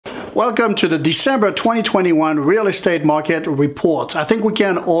Welcome to the December 2021 Real Estate Market Report. I think we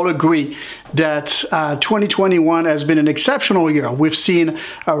can all agree that 2021 has been an exceptional year. We've seen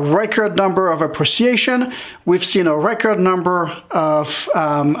a record number of appreciation. We've seen a record number of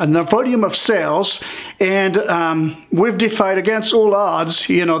a volume of sales, and we've defied against all odds.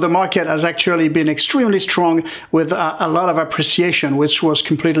 You know, the market has actually been extremely strong with a lot of appreciation, which was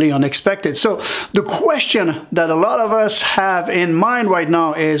completely unexpected. So the question that a lot of us have in mind right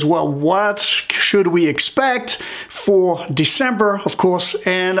now is, well, what should we expect for December, of course,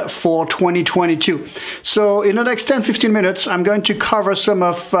 and for 2022? So in the next 10-15 minutes, I'm going to cover some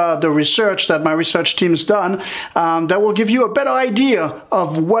of the research that my research team's done that will give you a better idea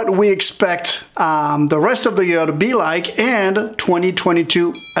of what we expect the rest of the year to be like, and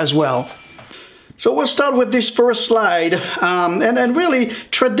 2022 as well. So we'll start with this first slide, and really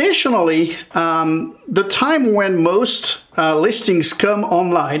traditionally the time when most listings come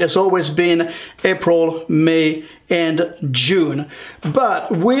online has always been April, May, and June.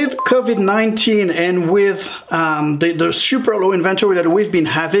 But with COVID-19 and with the super low inventory that we've been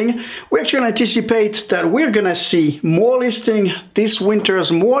having, we actually anticipate that we're gonna see more listing this winter,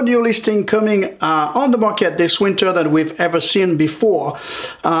 more new listing coming on the market this winter than we've ever seen before.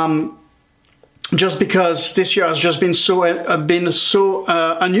 Just because this year has just been so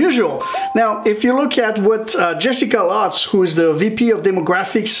unusual. Now, if you look at what Jessica Lotz, who is the VP of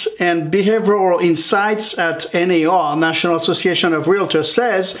Demographics and Behavioral Insights at NAR, National Association of Realtors,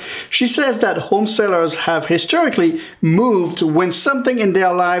 says, she says that home sellers have historically moved when something in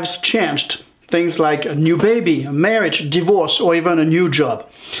their lives changed. Things like a new baby, a marriage, divorce, or even a new job.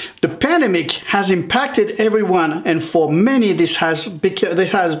 The pandemic has impacted everyone, and for many this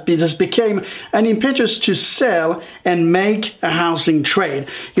became an impetus to sell and make a housing trade.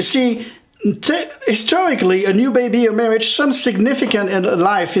 You see, historically, a new baby, a marriage, some significant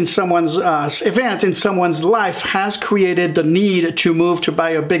life in someone's event in someone's life has created the need to move to buy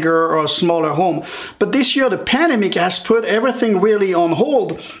a bigger or smaller home. But this year, the pandemic has put everything really on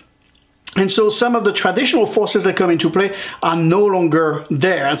hold. And so some of the traditional forces that come into play are no longer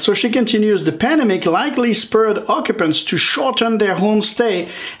there. And so she continues, the pandemic likely spurred occupants to shorten their home stay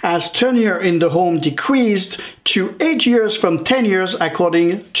as tenure in the home decreased to 8 years from 10 years,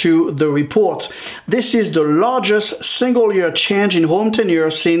 according to the report. This is the largest single-year change in home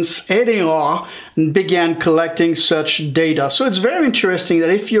tenure since NAR began collecting such data. So it's very interesting that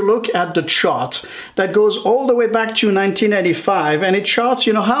if you look at the chart that goes all the way back to 1985, and it charts,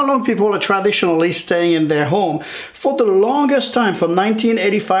 you know, how long people are traditionally staying in their home. For the longest time, from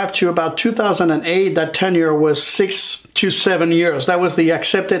 1985 to about 2008, that tenure was 6 to 7 years. That was the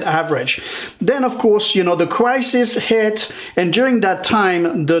accepted average. Then, of course, you know, the crisis hit, and during that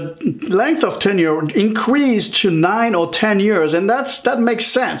time, the length of tenure increased to 9 or 10 years, and that makes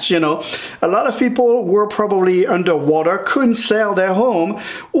sense. You know, a lot of people were probably underwater, couldn't sell their home,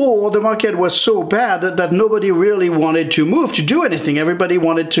 or the market was so bad that nobody really wanted to move, to do anything. Everybody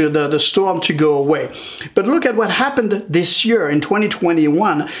wanted the storm to go away. But look at what happened this year in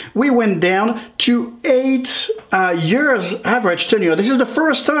 2021. We went down to 8 years average tenure. This is the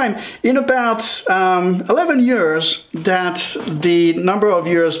first time in about 11 years that the number of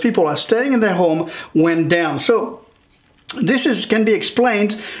years people are staying in their home went down. So this can be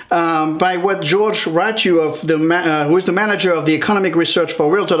explained by what George Ratu, who is the manager of the economic research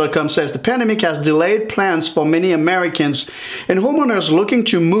for Realtor.com, says. The pandemic has delayed plans for many Americans, and homeowners looking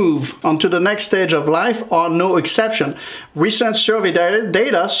to move onto the next stage of life are no exception. Recent survey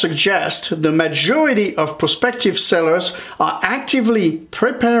data suggest the majority of prospective sellers are actively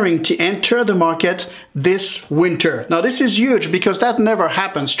preparing to enter the market this winter. Now, this is huge because that never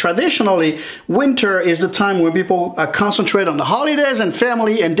happens. Traditionally, winter is the time when people concentrate on the holidays and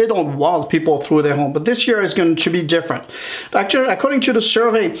family, and they don't want people through their home. But this year is going to be different. Actually, according to the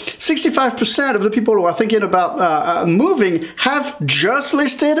survey, 65% of the people who are thinking about moving have just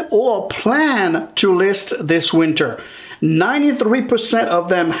listed or plan to list this winter. 93% of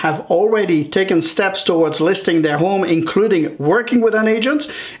them have already taken steps towards listing their home, including working with an agent,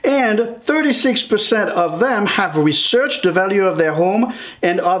 and 36% of them have researched the value of their home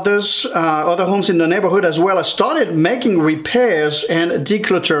and other homes in the neighborhood, as well as started making repairs and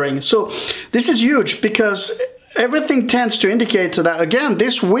decluttering. So this is huge because everything tends to indicate that, again,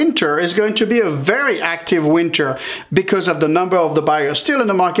 this winter is going to be a very active winter because of the number of the buyers still in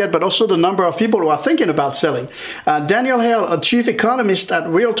the market, but also the number of people who are thinking about selling. Daniel Hale, a chief economist at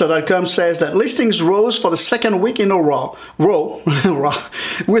Realtor.com, says that listings rose for the second week in a row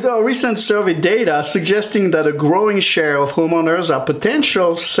with our recent survey data suggesting that a growing share of homeowners are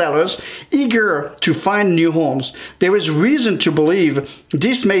potential sellers eager to find new homes. There is reason to believe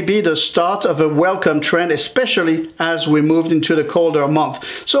this may be the start of a welcome trend, especially as we moved into the colder month.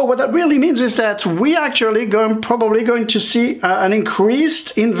 So what that really means is that we actually probably going to see an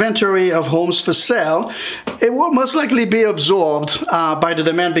increased inventory of homes for sale. It will most likely be absorbed by the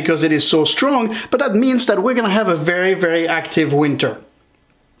demand because it is so strong, but that means that we're going to have a very, very active winter.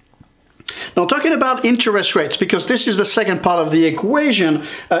 Now, talking about interest rates, because this is the second part of the equation,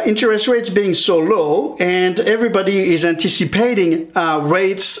 interest rates being so low and everybody is anticipating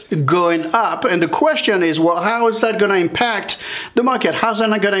rates going up. And the question is, well, how is that going to impact the market? How's that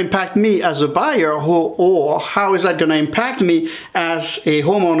going to impact me as a buyer, or how is that going to impact me as a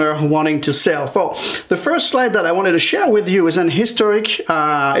homeowner wanting to sell? Well, the first slide that I wanted to share with you is an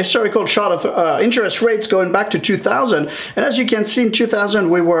historical chart of interest rates going back to 2000. And as you can see, in 2000,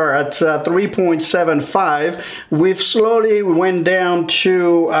 we were at 3.75. We've slowly went down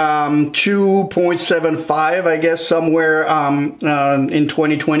to 2.75, I guess, somewhere in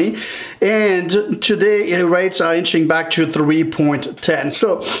 2020. And today, rates are inching back to 3.10.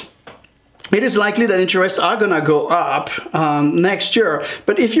 So it is likely that interests are going to go up next year.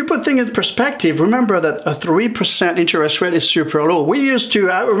 But if you put things in perspective, remember that a 3% interest rate is super low.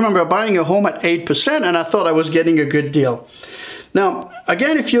 I remember buying a home at 8%, and I thought I was getting a good deal. Now,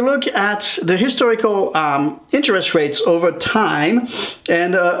 again, if you look at the historical interest rates over time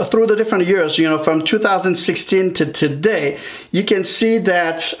and through the different years, from 2016 to today, you can see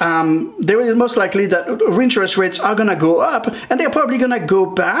that there is most likely that interest rates are going to go up, and they're probably going to go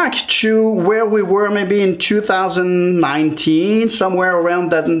back to where we were maybe in 2019, somewhere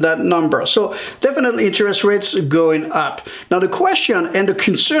around that number. So definitely interest rates going up. Now, the question and the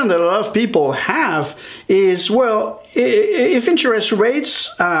concern that a lot of people have is, well, if interest rates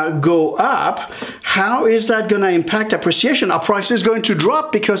go up, how is that going to impact appreciation? Are prices going to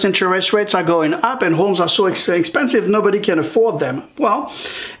drop because interest rates are going up and homes are so expensive nobody can afford them? Well,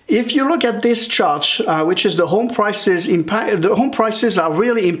 if you look at this chart, which is the home prices are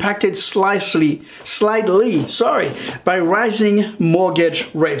really impacted slightly by rising mortgage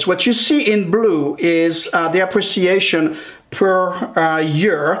rates. What you see in blue is the appreciation per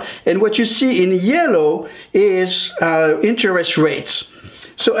year, and what you see in yellow is interest rates.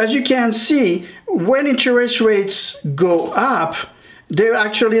 So as you can see, when interest rates go up,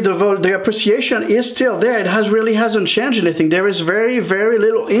 the appreciation is still there. It really hasn't changed anything. There is very, very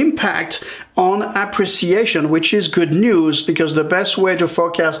little impact on appreciation, which is good news, because the best way to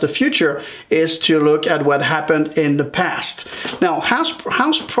forecast the future is to look at what happened in the past. Now,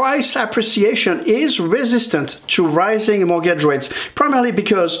 house price appreciation is resistant to rising mortgage rates, primarily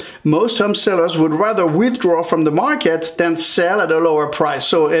because most home sellers would rather withdraw from the market than sell at a lower price.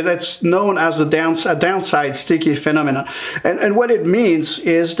 So it's known as the downside sticky phenomenon. And what it means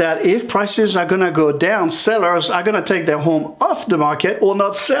is that if prices are going to go down, sellers are going to take their home off the market or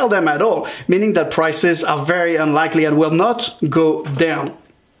not sell them at all, meaning that prices are very unlikely and will not go down.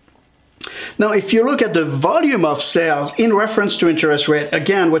 Now, if you look at the volume of sales in reference to interest rate,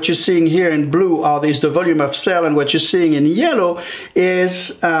 again, what you're seeing here in blue is the volume of sale, and what you're seeing in yellow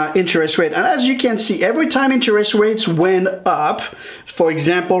is interest rate. And as you can see, every time interest rates went up, for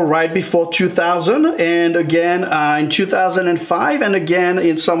example, right before 2000, and again in 2005, and again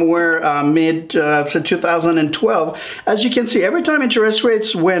in somewhere mid 2012, as you can see, every time interest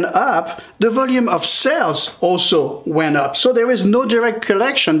rates went up, the volume of sales also went up. So there is no direct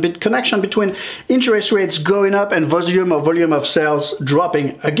connection between interest rates going up and volume of sales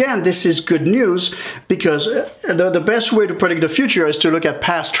dropping. Again, this is good news, because the best way to predict the future is to look at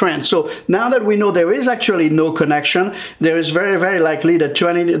past trends. So now that we know there is actually no connection, there is very, very likely that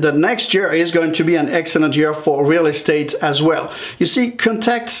the next year is going to be an excellent year for real estate as well. You see,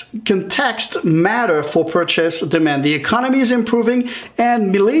 context matter for purchase demand. The economy is improving,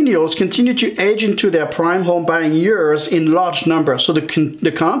 and millennials continue to age into their prime home buying years in large numbers. So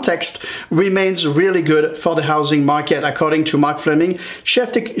the context remains really good for the housing market, according to Mark Fleming,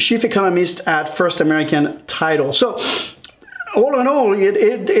 chief economist at First American Title. So all in all, it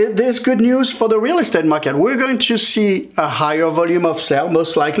is good news for the real estate market. We're going to see a higher volume of sale,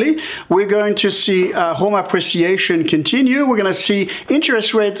 most likely. We're going to see home appreciation continue. We're going to see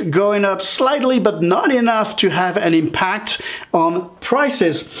interest rates going up slightly, but not enough to have an impact on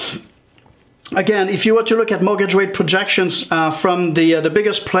prices. Again, if you were to look at mortgage rate projections from the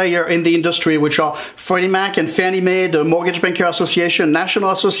biggest player in the industry, which are Freddie Mac and Fannie Mae, the Mortgage Banker Association,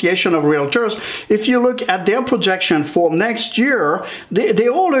 National Association of Realtors, if you look at their projection for next year, they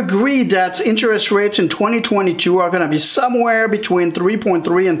all agree that interest rates in 2022 are going to be somewhere between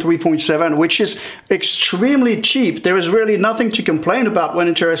 3.3 and 3.7, which is extremely cheap. There is really nothing to complain about when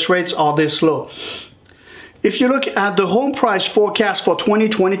interest rates are this low. If you look at the home price forecast for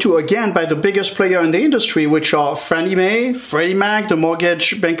 2022, again, by the biggest player in the industry, which are Fannie Mae, Freddie Mac, the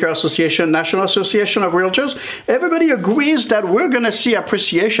Mortgage Banker Association, National Association of Realtors, everybody agrees that we're going to see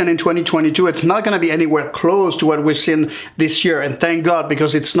appreciation in 2022. It's not going to be anywhere close to what we've seen this year, and thank God,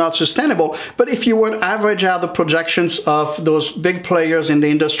 because it's not sustainable. But if you were to average out the projections of those big players in the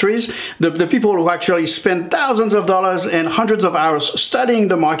industries, the people who actually spend thousands of dollars and hundreds of hours studying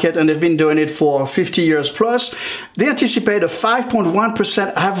the market, and they've been doing it for 50 years plus, they anticipate a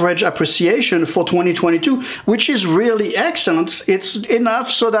 5.1% average appreciation for 2022, which is really excellent. It's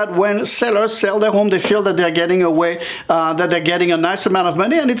enough so that when sellers sell their home, they feel that they're getting away, that they're getting a nice amount of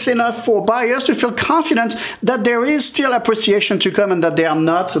money, and it's enough for buyers to feel confident that there is still appreciation to come and that they are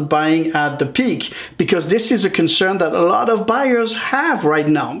not buying at the peak, because this is a concern that a lot of buyers have right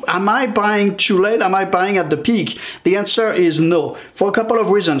now. Am I buying too late? Am I buying at the peak? The answer is no, for a couple of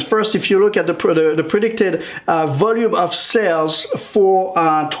reasons. First, if you look at the predicted volume of sales for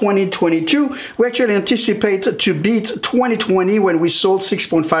 2022, we actually anticipate to beat 2020 when we sold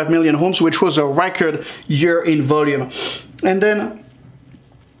 6.5 million homes, which was a record year in volume. And then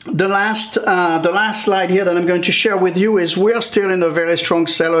the last slide here that I'm going to share with you is we are still in a very strong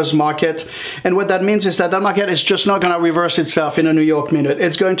seller's market. And what that means is that that market is just not going to reverse itself in a New York minute.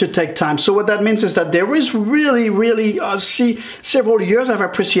 It's going to take time. So what that means is that there is really see several years of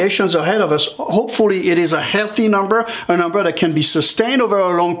appreciations ahead of us. Hopefully it is a healthy number, a number that can be sustained over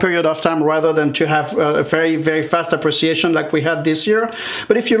a long period of time rather than to have a very fast appreciation like we had this year.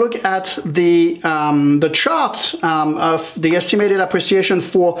 But if you look at the chart of the estimated appreciation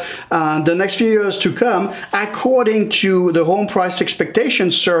for the next few years to come, according to the Home Price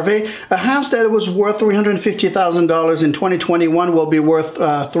Expectations Survey, a house that was worth $350,000 in 2021 will be worth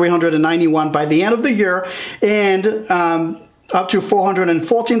 $391,000 by the end of the year, and up to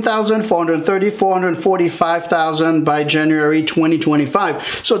 $414,000, $430,000, $445,000 by January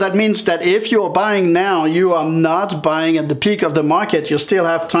 2025. So that means that if you're buying now, you are not buying at the peak of the market. You still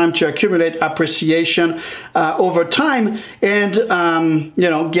have time to accumulate appreciation over time, and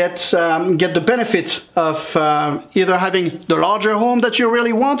get the benefit of either having the larger home that you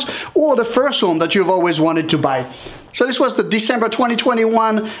really want or the first home that you've always wanted to buy. So this was the December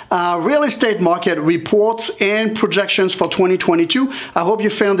 2021 real estate market report and projections for 2022. I hope you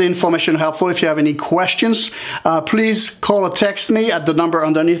found the information helpful. If you have any questions, please call or text me at the number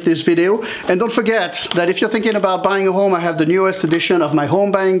underneath this video. And don't forget that if you're thinking about buying a home, I have the newest edition of my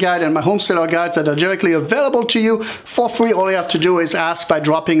home buying guide and my home seller guides that are directly available to you for free. All you have to do is ask by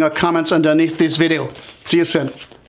dropping a comment underneath this video. See you soon.